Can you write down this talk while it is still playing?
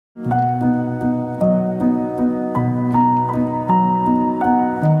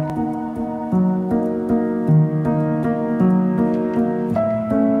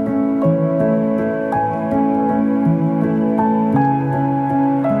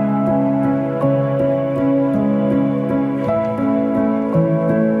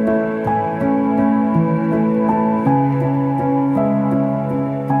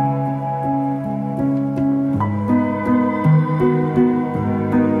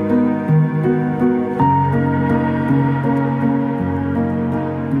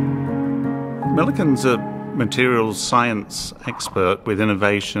Milliken's a materials science expert with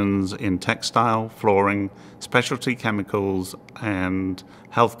innovations in textile, flooring, specialty chemicals, and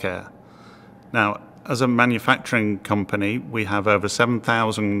healthcare. Now, as a manufacturing company, we have over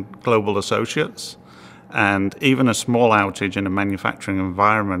 7,000 global associates, and even a small outage in a manufacturing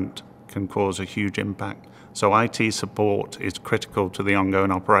environment can cause a huge impact. So IT support is critical to the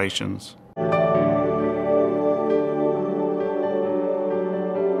ongoing operations.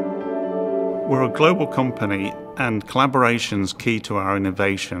 We're a global company, and collaboration is key to our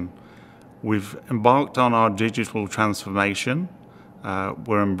innovation. We've embarked on our digital transformation.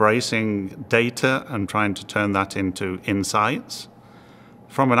 We're embracing data and trying to turn that into insights.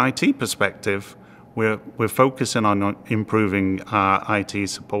 From an IT perspective, we're focusing on improving our IT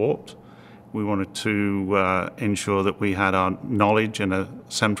support. We wanted to ensure that we had our knowledge in a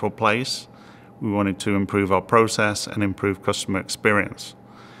central place. We wanted to improve our process and improve customer experience.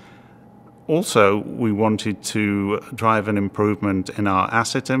 Also, we wanted to drive an improvement in our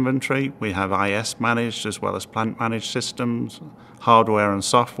asset inventory. We have IS managed as well as plant managed systems, hardware and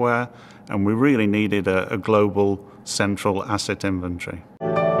software, and we really needed a global central asset inventory. The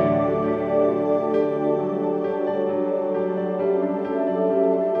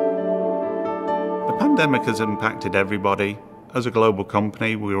pandemic has impacted everybody. As a global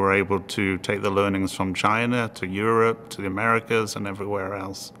company, we were able to take the learnings from China to Europe to the Americas and everywhere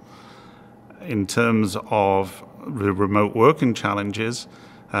else. In terms of the remote working challenges,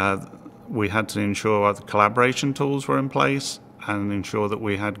 we had to ensure the collaboration tools were in place and ensure that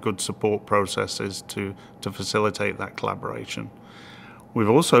we had good support processes to facilitate that collaboration. We've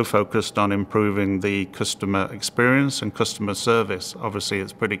also focused on improving the customer experience and customer service. Obviously,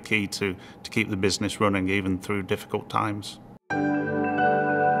 it's pretty key to keep the business running even through difficult times.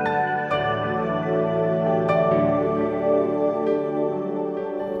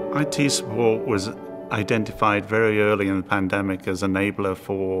 IT support was identified very early in the pandemic as an enabler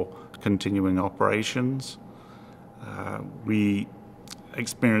for continuing operations. We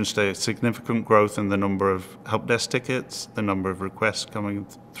experienced a significant growth in the number of help desk tickets, the number of requests coming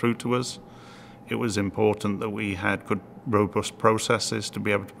through to us. It was important that we had good, robust processes to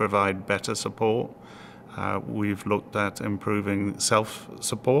be able to provide better support. We've looked at improving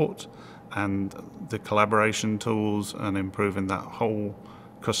self-support and the collaboration tools and improving that whole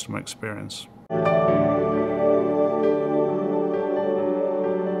customer experience.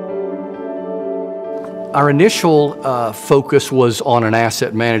 Our initial focus was on an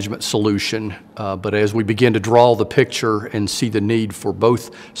asset management solution, but as we began to draw the picture and see the need for both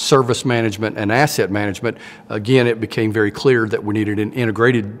service management and asset management, again, it became very clear that we needed an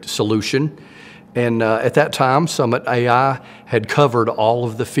integrated solution. And at that time, SummitAI had covered all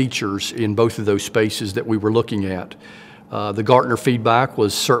of the features in both of those spaces that we were looking at. The Gartner feedback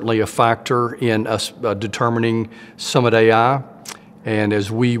was certainly a factor in us determining SummitAI. And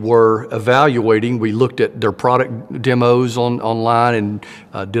as we were evaluating, we looked at their product demos online and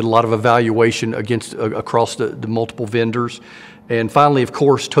did a lot of evaluation across the multiple vendors. And finally, of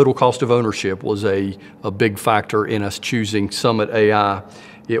course, total cost of ownership was a big factor in us choosing SummitAI.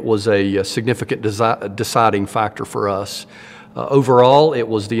 It was a significant deciding factor for us. Overall, it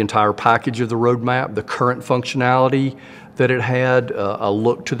was the entire package of the roadmap, the current functionality that it had, a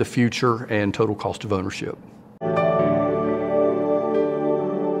look to the future, and total cost of ownership.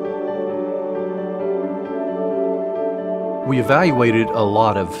 We evaluated a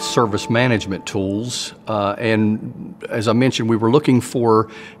lot of service management tools, and as I mentioned, we were looking for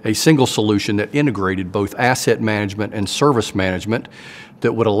a single solution that integrated both asset management and service management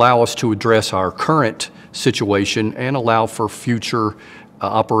that would allow us to address our current situation and allow for future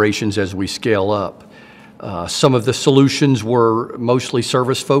operations as we scale up. Some of the solutions were mostly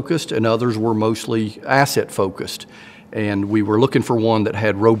service focused and others were mostly asset focused. And we were looking for one that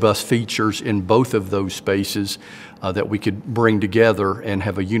had robust features in both of those spaces that we could bring together and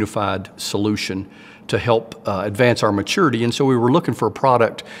have a unified solution to help advance our maturity. And so we were looking for a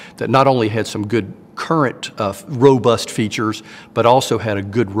product that not only had some good current robust features, but also had a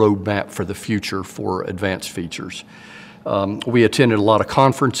good roadmap for the future for advanced features. We attended a lot of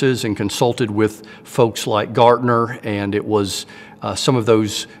conferences and consulted with folks like Gartner, and it was some of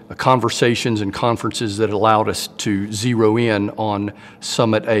those conversations and conferences that allowed us to zero in on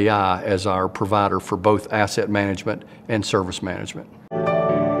SummitAI as our provider for both asset management and service management.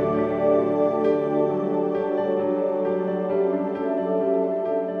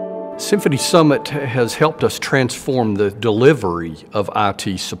 Symphony Summit has helped us transform the delivery of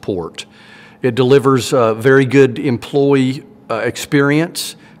IT support. It delivers a very good employee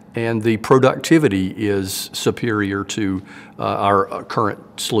experience, and the productivity is superior to our current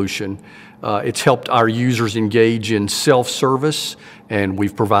solution. It's helped our users engage in self-service, and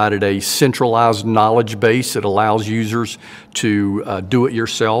we've provided a centralized knowledge base that allows users to do it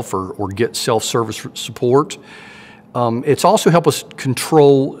yourself or get self-service support. It's also helped us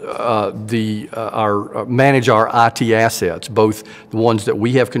control manage our IT assets, both the ones that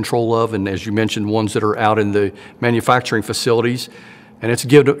we have control of and, as you mentioned, ones that are out in the manufacturing facilities. And it's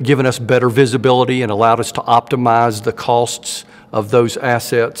given us better visibility and allowed us to optimize the costs of those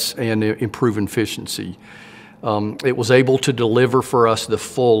assets and improve efficiency. It was able to deliver for us the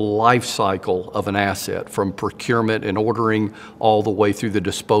full life cycle of an asset, from procurement and ordering all the way through the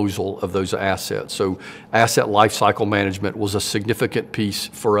disposal of those assets. So asset life cycle management was a significant piece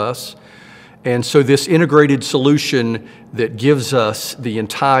for us. And so this integrated solution that gives us the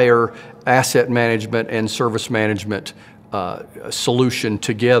entire asset management and service management solution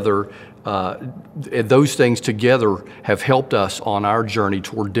together, those things together have helped us on our journey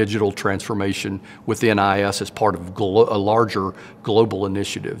toward digital transformation within IS as part of a larger global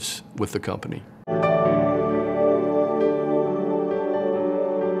initiatives with the company.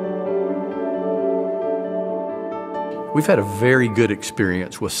 We've had a very good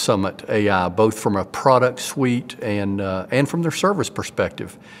experience with SummitAI, both from a product suite and from their service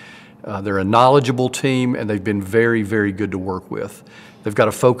perspective. They're a knowledgeable team, and they've been very, very good to work with. They've got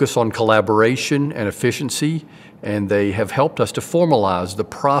a focus on collaboration and efficiency, and they have helped us to formalize the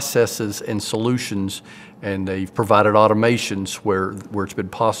processes and solutions, and they've provided automations where it's been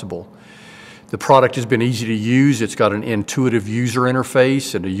possible. The product has been easy to use. It's got an intuitive user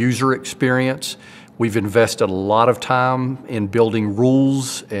interface and a user experience. We've invested a lot of time in building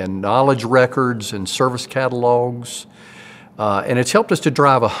rules and knowledge records and service catalogs. And it's helped us to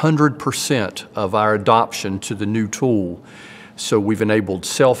drive 100% of our adoption to the new tool. So we've enabled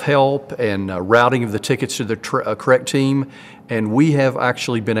self-help and routing of the tickets to the correct team, and we have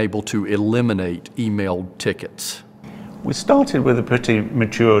actually been able to eliminate emailed tickets. We started with a pretty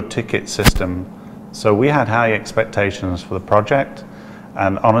mature ticket system, so we had high expectations for the project,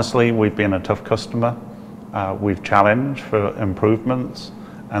 and honestly, we've been a tough customer. We've challenged for improvements,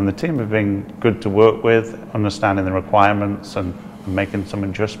 and the team have been good to work with, understanding the requirements and making some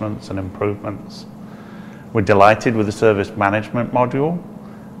adjustments and improvements. We're delighted with the service management module.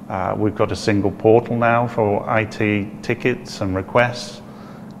 We've got a single portal now for IT tickets and requests,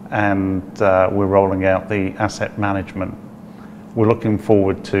 and we're rolling out the asset management. We're looking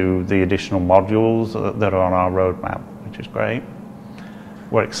forward to the additional modules that are on our roadmap, which is great.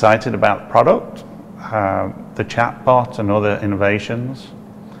 We're excited about the product, the chatbot and other innovations.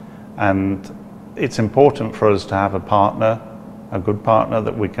 And it's important for us to have a partner, a good partner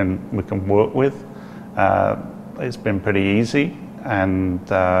that we can work with. It's been pretty easy, and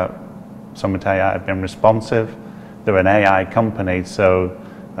SummitAI have been responsive. They're an AI company, so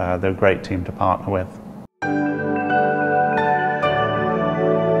they're a great team to partner with.